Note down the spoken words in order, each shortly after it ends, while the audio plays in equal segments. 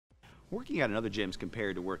Working out in other gyms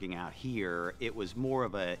compared to working out here, it was more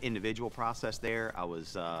of an individual process there. I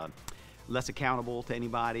was less accountable to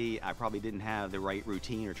anybody. I probably didn't have the right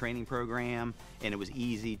routine or training program, and it was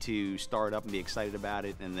easy to start up and be excited about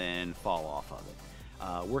it and then fall off of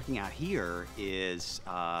it. Working out here is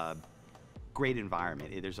great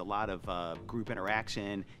environment. There's a lot of group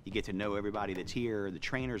interaction. You get to know everybody that's here. The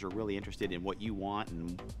trainers are really interested in what you want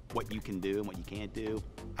and what you can do and what you can't do.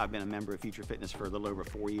 I've been a member of Future Fitness for a little over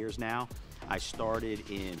 4 years now. I started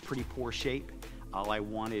in pretty poor shape. All I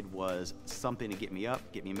wanted was something to get me up,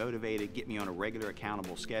 get me motivated, get me on a regular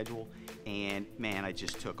accountable schedule, and man, I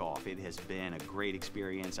just took off. It has been a great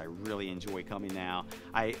experience. I really enjoy coming now.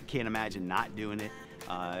 I can't imagine not doing it.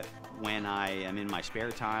 When I am in my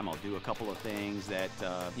spare time, I'll do a couple of things that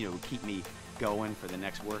keep me going for the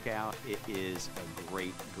next workout. It is a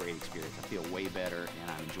great experience. I feel way better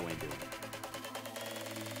and I'm enjoying doing it.